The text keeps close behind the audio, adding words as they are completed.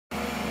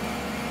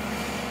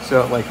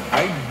So like,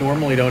 I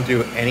normally don't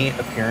do any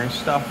appearance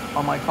stuff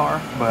on my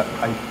car, but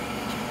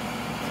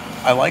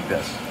I like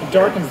this. It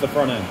darkens the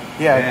front end.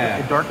 Yeah.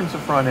 It darkens the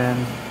front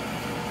end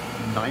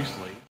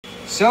nicely.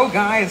 So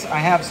guys, I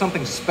have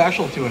something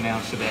special to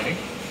announce today.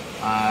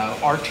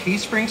 Our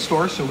Teespring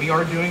store, so we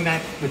are doing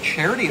the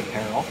charity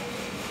apparel,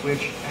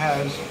 which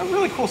has a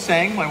really cool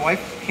saying. My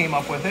wife came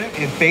up with it.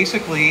 It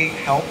basically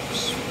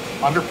helps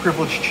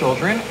underprivileged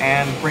children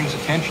and brings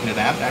attention to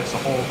that. That's the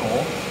whole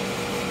goal.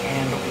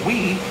 And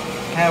we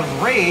have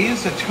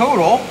raised a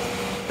total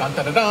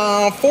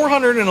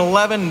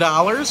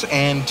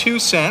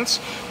 $411.02,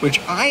 which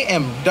I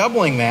am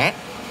doubling that.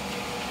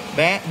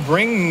 That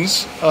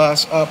brings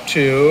us up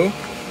to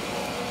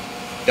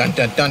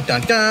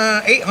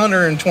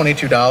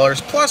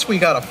 $822. Plus we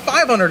got a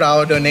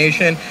 $500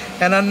 donation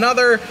and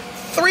another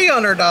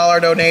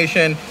 $300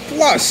 donation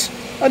plus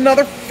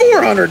another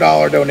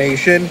 $400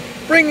 donation,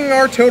 bringing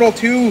our total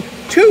to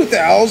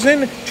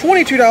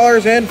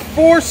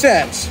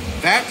 $2,022.04.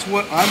 That's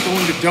what I'm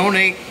going to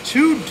donate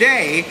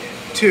today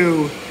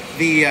to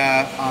the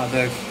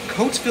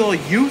Coatesville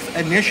Youth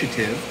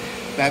Initiative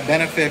that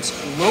benefits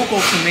local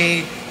to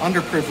me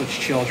underprivileged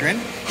children.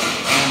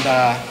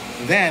 And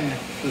then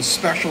the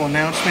special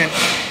announcement,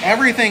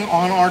 everything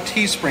on our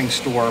Teespring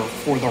store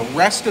for the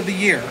rest of the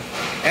year,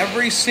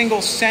 every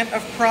single cent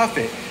of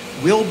profit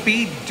will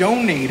be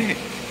donated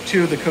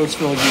to the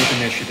Coatesville Youth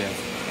Initiative.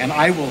 And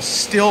I will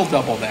still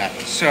double that.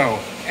 So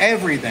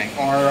everything,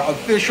 our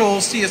official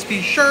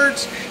CSP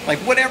shirts, like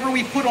whatever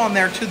we put on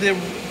there to the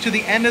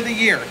end of the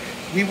year,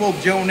 we will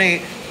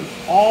donate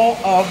all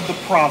of the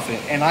profit,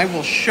 and I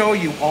will show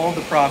you all of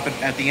the profit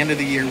at the end of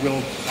the year.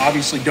 We'll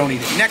obviously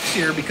donate it next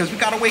year because we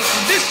got to wait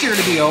for this year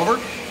to be over,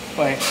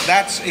 but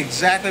that's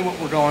exactly what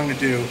we're going to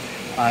do.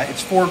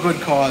 It's for a good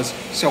cause.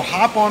 So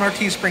hop on our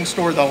Teespring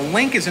store. The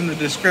link is in the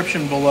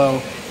description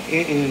below.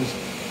 It is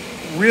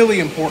really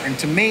important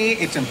to me.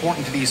 It's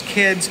important to these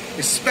kids,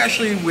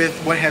 especially with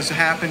what has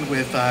happened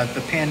with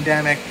the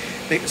pandemic.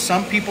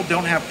 Some people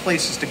don't have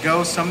places to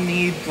go. Some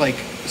need like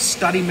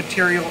study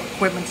material,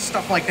 equipment,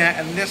 stuff like that,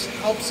 and this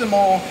helps them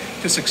all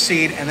to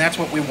succeed, and that's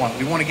what we want.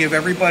 We want to give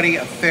everybody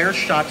a fair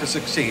shot to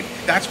succeed.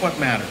 That's what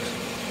matters.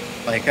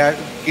 Like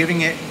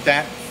giving it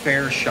that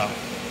fair shot,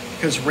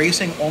 because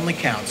racing only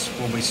counts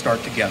when we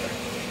start together.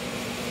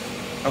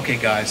 Okay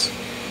guys,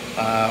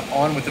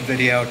 on with the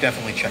video.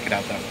 Definitely check it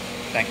out though.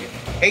 Thank you.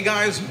 Hey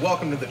guys,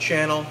 welcome to the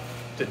channel.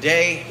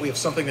 Today we have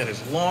something that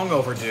is long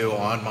overdue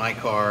on my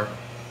car,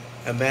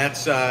 and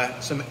that's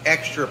some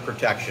extra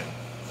protection.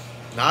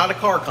 Not a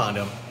car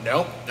condom.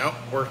 Nope.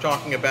 We're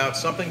talking about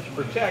something to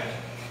protect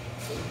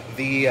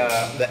the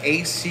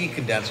AC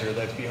condenser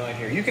that's behind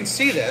here. You can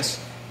see this.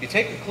 If you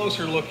take a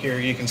closer look here,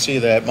 you can see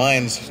that my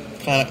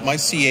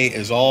C8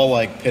 is all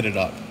like pitted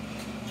up,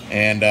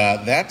 and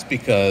that's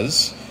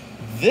because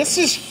this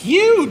is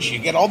huge. You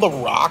get all the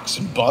rocks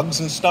and bugs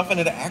and stuff, and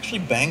it actually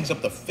bangs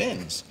up the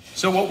fins.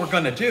 So what we're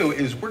going to do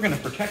is we're going to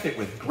protect it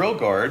with grill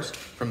guards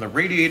from the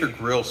Radiator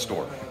Grill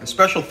Store. And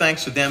special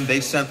thanks to them, they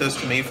sent this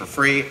to me for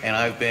free, and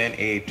I've been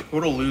a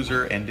total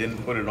loser and didn't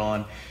put it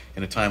on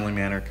in a timely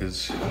manner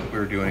because we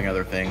were doing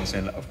other things.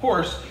 And of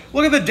course,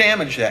 look at the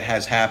damage that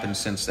has happened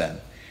since then.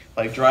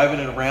 Like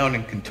driving it around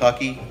in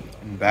Kentucky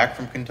and back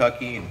from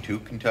Kentucky and to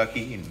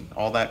Kentucky and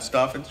all that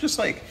stuff. It's just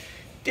like,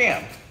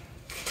 damn,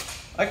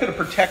 I could have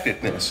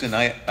protected this, and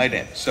I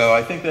didn't. So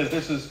I think that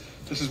this is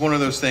one of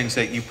those things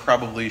that you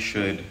probably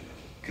should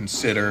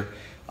consider,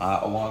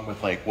 along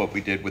with like what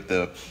we did with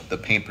the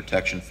paint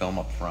protection film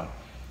up front.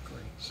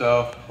 Great.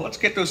 So let's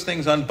get those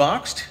things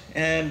unboxed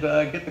and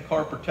get the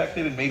car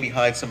protected and maybe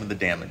hide some of the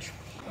damage.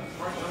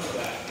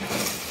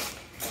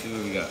 See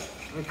what we got.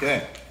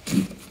 Okay.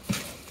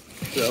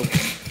 So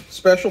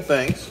special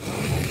thanks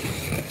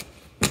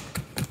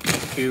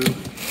to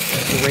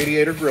the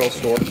Radiator Grill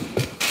Store.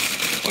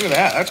 Look at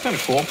that. That's kind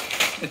of cool.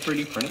 It's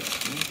 3D printed.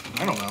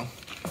 I don't know.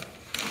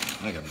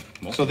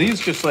 So these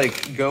just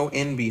like go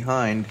in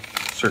behind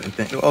certain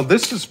things. Oh,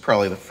 this is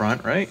probably the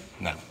front, right?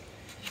 No.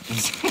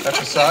 That's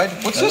the side?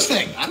 What's this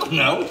thing? I don't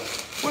know.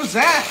 What is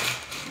that?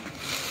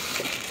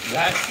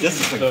 This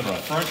is the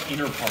front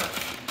inner part.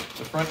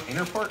 The front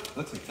inner part?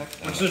 Looks like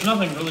textile. Which there's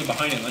nothing really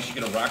behind it unless you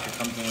get a rock that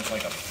comes in with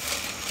like a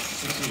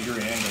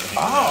 60-degree angle.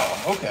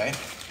 Oh, okay.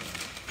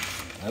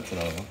 That's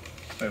another one.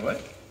 Wait,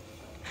 what?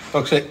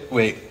 Folks,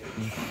 wait.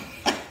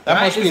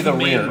 That must be the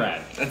rear. Main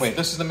rad. Wait,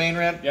 this is the main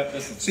rad? Yep,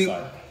 this is the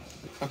side.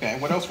 Okay,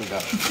 what else we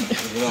got?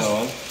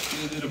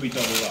 It'll be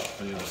doubled up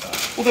for the other side.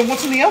 Well, then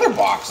what's in the other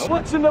box?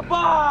 What's in the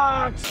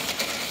box?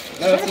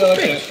 That's not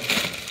it.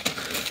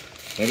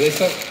 Maybe they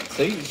said,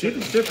 see, It's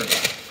different.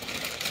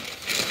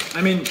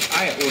 I mean,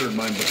 I ordered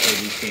mine before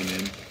these came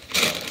in.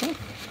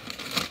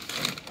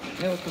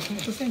 yeah,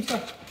 it's the same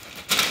stuff.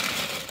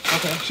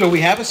 Okay. So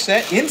we have a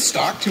set in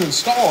stock to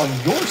install on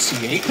your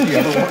C8 if you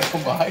ever want to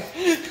come by.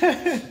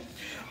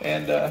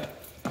 And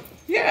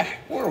yeah,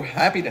 we're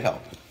happy to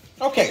help.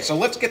 Okay, so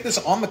let's get this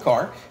on the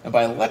car. And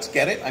by let's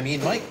get it, I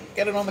mean Mike,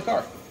 get it on the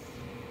car.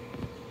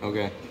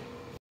 Okay.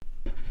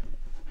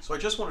 So I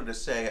just wanted to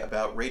say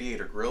about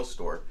Radiator Grill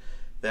Store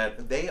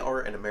that they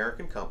are an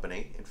American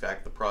company. In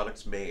fact, the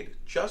product's made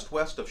just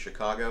west of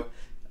Chicago,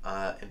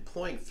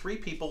 employing 3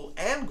 people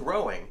and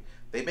growing.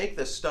 They make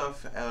this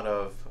stuff out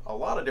of a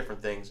lot of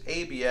different things: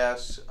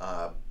 ABS,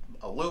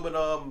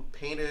 aluminum,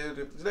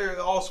 painted,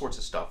 all sorts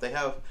of stuff. They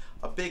have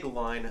a big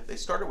line. They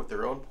started with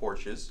their own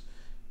Porsches,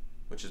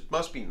 which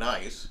must be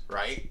nice,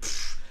 right?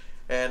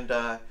 And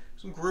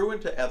grew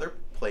into other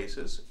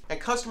places. And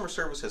customer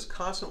service has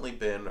constantly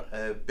been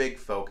a big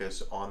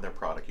focus on their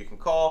product. You can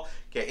call,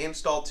 get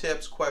install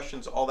tips,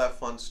 questions, all that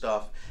fun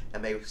stuff,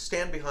 and they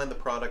stand behind the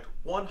product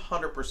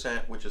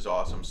 100%, which is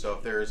awesome. So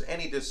if there is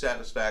any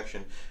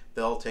dissatisfaction,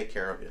 they'll take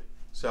care of you.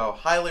 So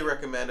highly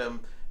recommend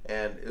them,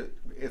 and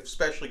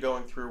especially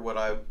going through what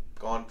I've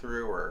gone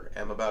through or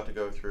am about to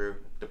go through,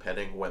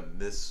 depending when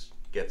this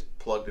gets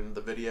plugged into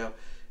the video.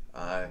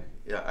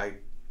 Yeah,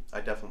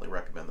 I definitely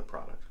recommend the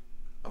product.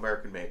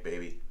 American made,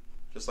 baby.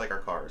 Just like our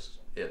cars,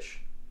 ish,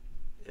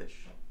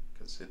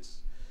 because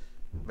it's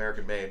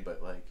American made,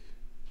 but like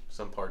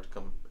some parts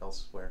come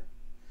elsewhere.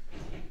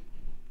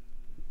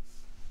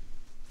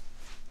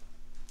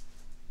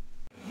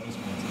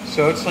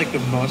 So it's like the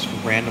most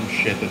random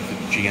shit that the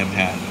GM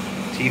had.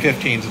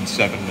 T15s and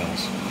 7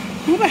 mils.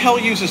 Who the hell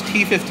uses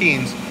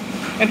T15s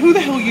and who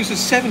the hell uses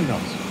 7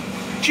 mils?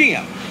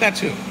 GM, that's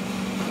who.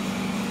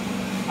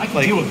 I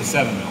can deal with the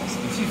 7 mils.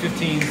 The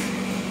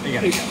T15s, they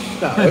gotta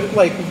go.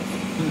 Like,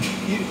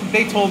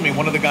 they told me,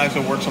 one of the guys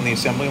that works on the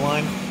assembly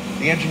line,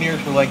 the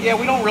engineers were like, yeah,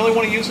 we don't really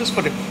want to use this,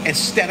 but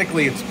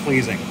aesthetically it's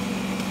pleasing.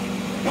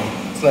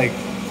 It's like,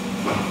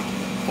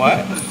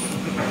 what?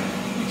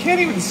 You can't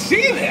even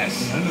see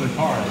this. And under the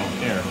car, I don't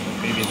care.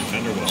 Maybe in the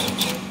fender well.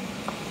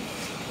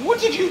 What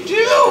did you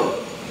do?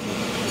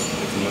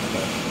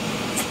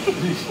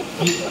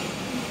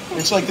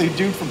 It's like the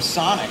dude from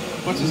Sonic.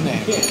 What's his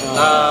name?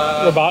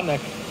 Robotnik.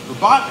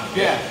 Robotnik,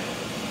 yeah.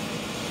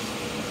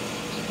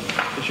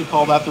 They should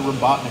call that the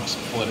Robotnik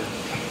splitter.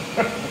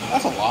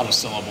 That's a lot of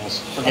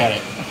syllables. Forget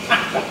it.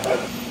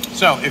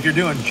 So if you're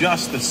doing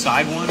just the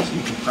side ones,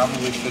 you can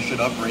probably fish it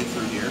up right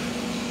through here.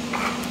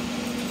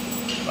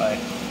 But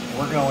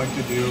we're going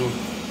to do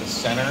the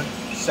center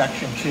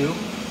section too.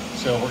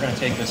 So we're going to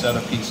take this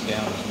other piece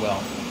down as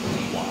well.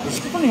 Wow. It's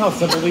funny how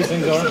simple these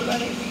things are.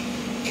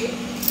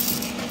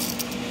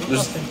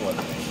 This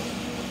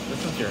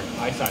is your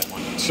eyesight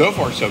one. So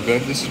far, so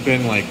good. This has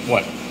been like,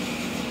 what,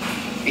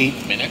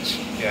 8 minutes?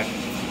 Yeah.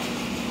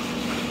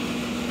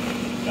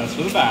 That's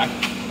for the back.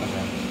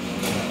 Okay.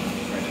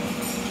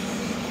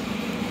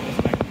 This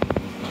back is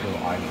a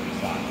little eye to the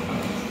side.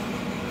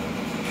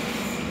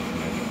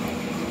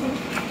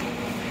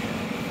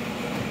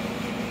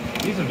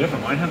 These are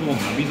different. Mine had little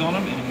nubbies on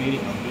them, and it made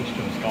it a bitch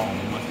to install them.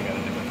 They must have got a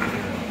different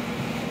material.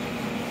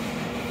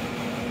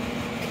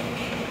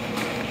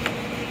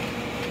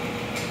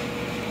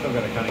 Still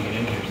got to kind of get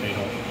in here so you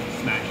don't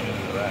smash it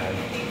into the rad.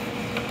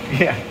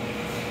 Yeah.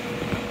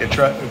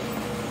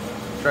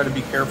 Try to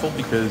be careful,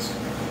 because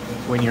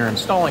when you're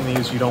installing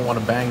these, you don't want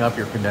to bang up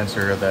your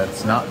condenser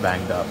that's not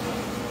banged up.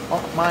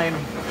 Well, mine,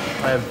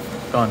 I've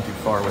gone too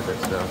far with it,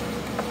 so.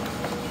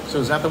 So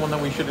is that the one that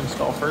we should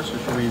install first, or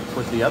should we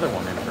put the other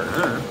one in first?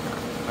 Sure.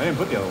 I didn't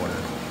put the other one in.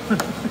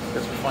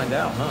 Guess we'll find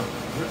out, huh?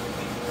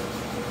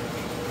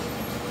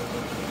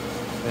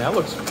 Yeah, that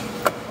looks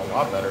a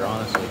lot better,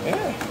 honestly.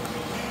 Yeah.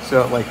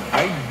 So, like,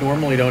 I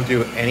normally don't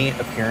do any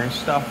appearance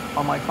stuff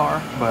on my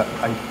car, but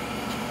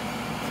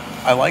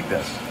I like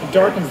this. It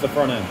darkens the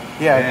front end.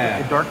 Yeah.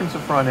 It darkens the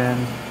front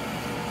end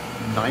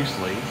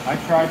nicely. I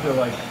tried to,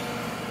 like,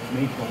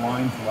 make the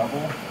lines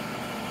level,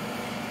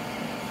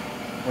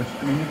 which,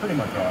 I mean, you pretty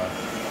much are.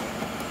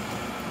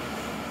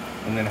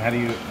 And then how do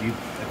you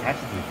attach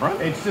it to the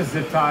front? It's just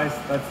zip ties.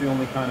 That's the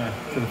only kind of...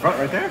 To the front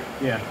right there?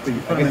 Yeah. So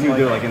you I guess you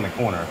do it like in the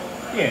corner.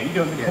 Yeah, you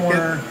do it in the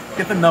corner.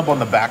 Get the nub on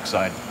the back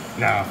side.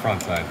 Nah,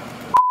 front side.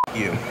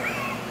 You.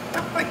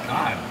 Oh my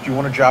God. Do you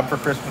want a job for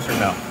Christmas or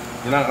no?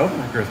 You're not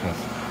open for Christmas.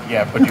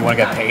 Yeah, but do you want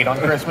to get paid on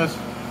Christmas?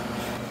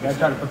 You gotta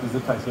try to put the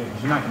zip ties here,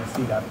 because you're not going to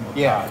see that from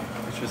the side.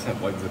 Let's just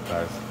have white zip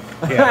ties.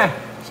 Yeah.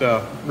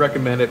 So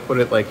recommend it. Put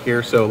it like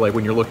here, so like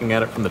when you're looking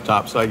at it from the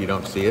top side, you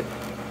don't see it.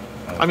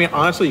 I mean,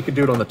 honestly, you could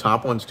do it on the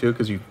top ones too,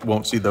 because you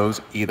won't see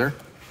those either.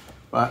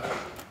 But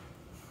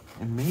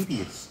and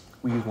maybe it's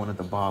squeeze one at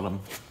the bottom.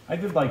 I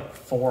did like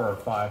 4 or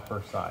 5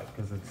 per side,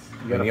 because it's...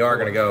 You are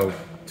going to go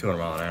 200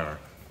 miles an hour.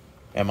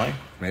 Am I?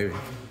 Maybe.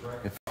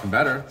 It's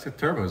better. It's got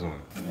turbos on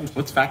it.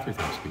 What's factory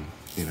top speed?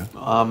 You know?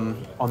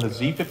 On the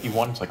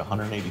Z51, it's like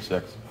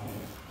 186.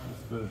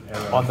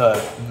 On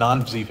the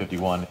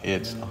non-Z51,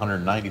 it's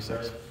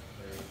 196.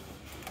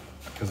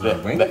 Because of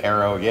the wing? The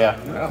arrow, yeah.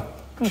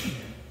 Yeah.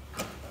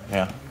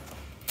 Yeah.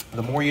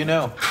 The more you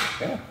know.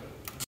 Yeah.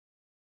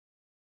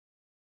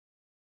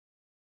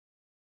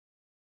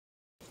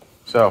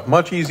 So,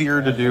 much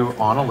easier to do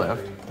on a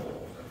lift,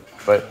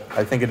 but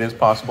I think it is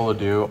possible to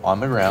do on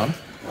the ground.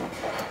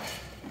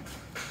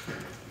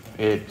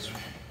 It's...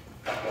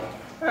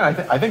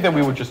 Yeah, I think that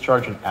we would just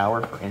charge an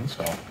hour for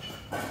install.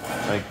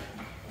 Like,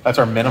 that's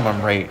our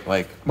minimum rate.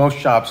 Like, most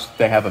shops,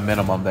 they have a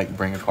minimum that you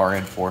bring a car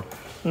in for.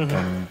 Mm-hmm.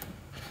 And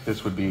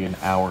This would be an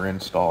hour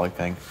install, I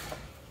think.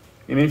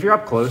 I mean, if you're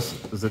up close,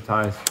 the zip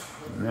ties,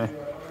 meh,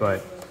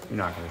 but you're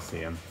not going to see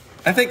them.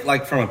 I think,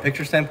 like, from a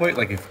picture standpoint,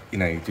 like, if, you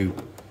know, you do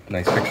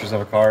nice pictures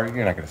of a car,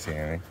 you're not going to see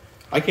anything.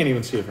 I can't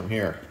even see it from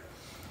here.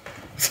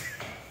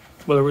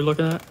 What are we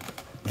looking at?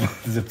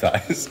 Zip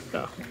ties.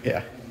 Oh.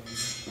 Yeah.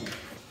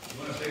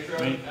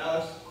 I mean,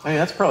 I mean,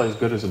 that's probably as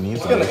good as it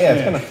needs to be. Yeah,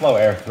 it's going to flow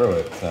air through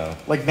it, so.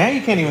 Like, now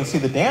you can't even see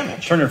the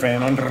damage. turn your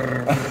fan on.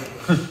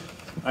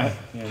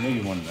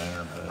 Maybe one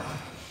there, but...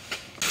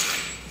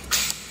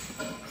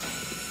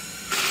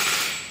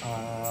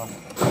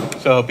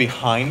 So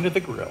behind the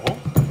grill.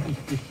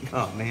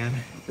 Oh man,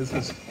 this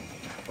is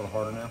A little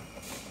harder now.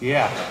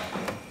 yeah.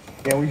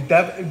 We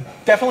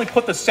definitely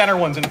put the center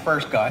ones in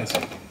first, guys.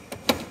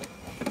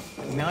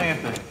 Now I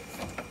have to.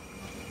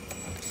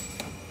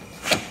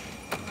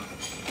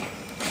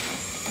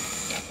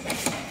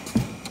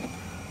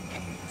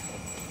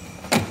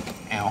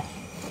 Ow.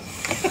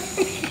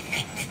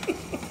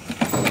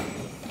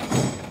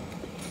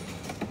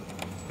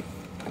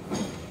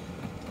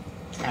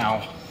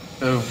 Ow.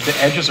 The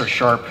edges are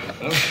sharp.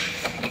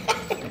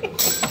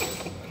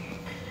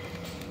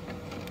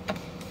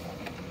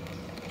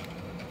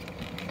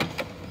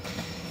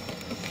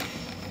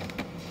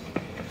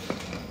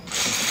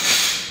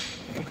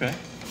 Okay.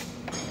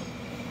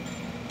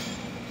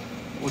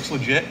 Looks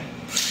legit.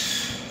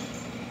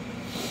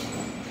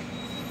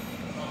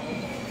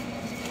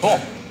 Cool.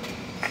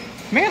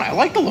 Man, I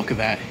like the look of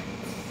that.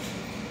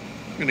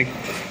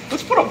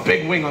 Let's put a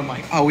big wing on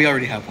my... Oh, we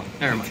already have one.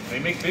 Never mind. They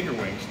make bigger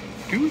wings.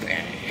 Do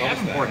they?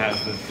 Davenport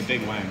has the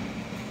big wing.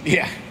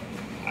 Yeah.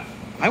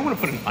 I want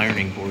to put an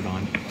ironing board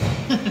on.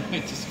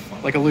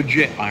 Like a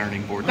legit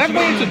ironing board. That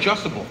way it's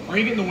adjustable. Are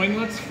you getting the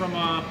winglets from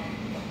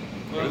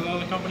whatever the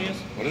other company is?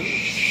 What is it?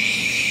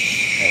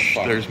 Oh,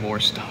 fuck. There's more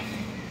stuff.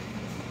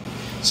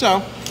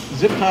 So,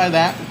 zip tie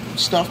that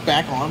stuff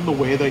back on the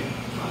way that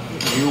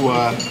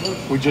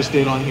we just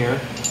did on here.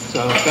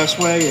 So the best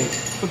way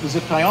is put the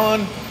zip tie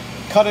on,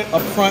 cut it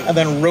up front, and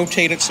then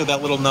rotate it so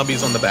that little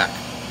nubby's on the back.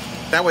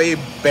 That way you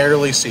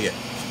barely see it.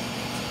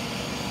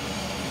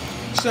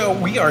 So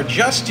we are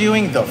just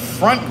doing the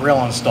front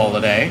grill install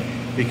today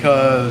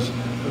because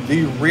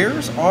the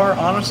rears are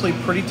honestly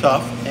pretty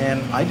tough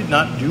and I did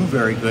not do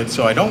very good,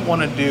 so I don't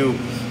want to do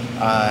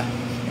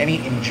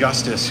any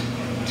injustice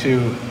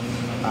to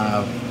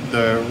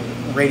the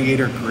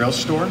Radiator Grill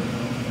Store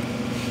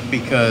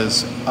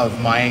because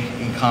of my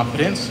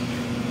incompetence.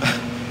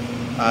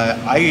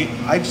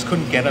 I just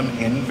couldn't get them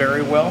in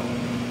very well.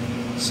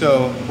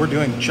 So we're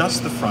doing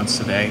just the fronts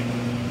today,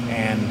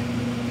 and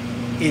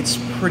it's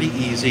pretty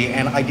easy,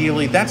 and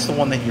ideally that's the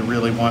one that you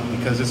really want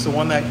because it's the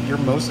one that you're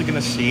mostly going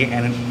to see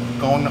and it's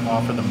going to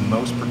offer the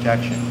most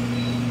protection.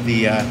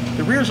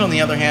 The rears, on the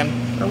other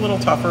hand, are a little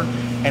tougher,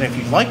 and if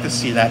you'd like to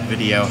see that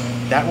video,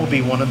 that will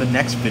be one of the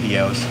next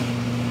videos,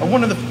 or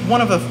one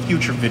of the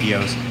future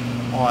videos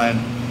on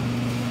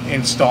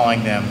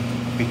installing them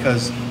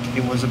because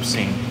it was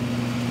obscene.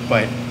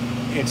 But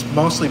it's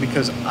mostly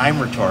because I'm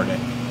retarded.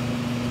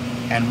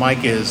 And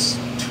Mike is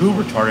too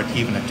retarded to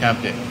even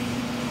attempt it.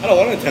 I don't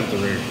want to attempt the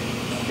rear.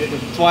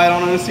 That's why I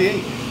don't own a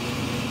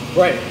C8.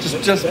 Right.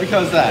 Just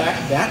because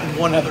that. That and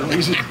one other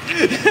reason.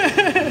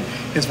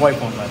 His wife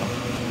won't let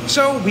him.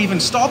 So we've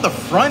installed the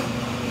front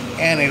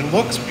and it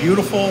looks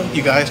beautiful.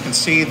 You guys can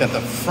see that the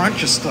front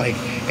just like,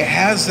 it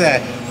has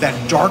that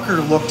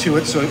darker look to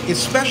it. So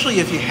especially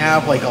if you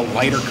have like a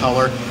lighter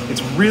color,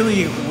 it's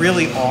really,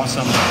 really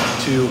awesome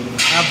to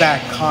have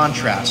that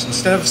contrast.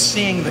 Instead of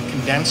seeing the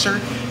condenser,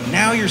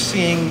 now you're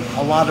seeing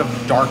a lot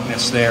of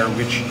darkness there,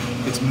 which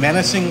it's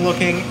menacing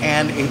looking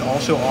and it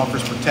also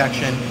offers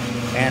protection.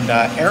 And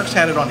Eric's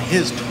had it on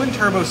his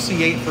twin-turbo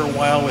C8 for a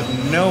while with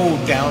no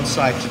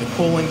downside to the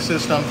cooling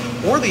system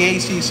or the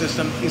AC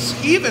system. It's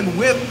even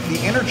with the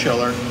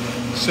interchiller,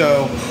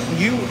 so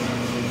you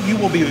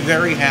will be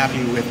very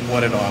happy with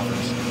what it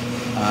offers.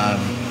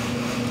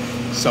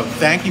 So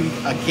thank you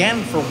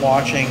again for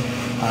watching.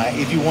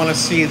 If you want to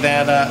see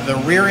that the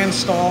rear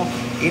install,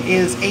 it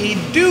is a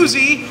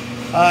doozy.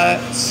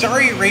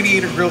 Sorry,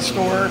 Radiator Grill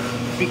Store,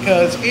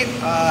 because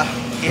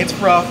it's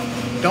rough.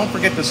 Don't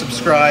forget to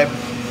subscribe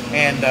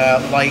and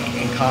like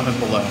and comment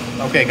below.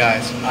 Okay,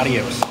 guys,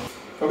 adios.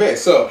 Okay,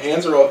 so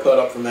hands are all cut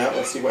up from that.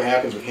 Let's see what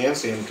happens with hand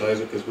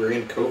sanitizer because we're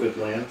in COVID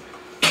land.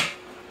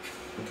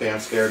 Okay, I'm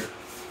scared.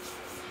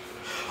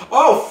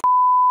 Oh,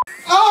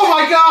 oh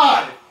my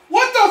God!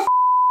 What the?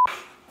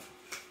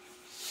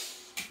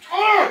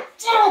 Oh,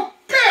 son of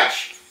a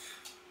bitch!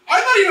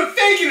 I'm not even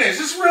faking this.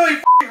 This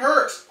really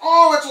hurts.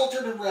 Oh, it's all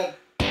turned red.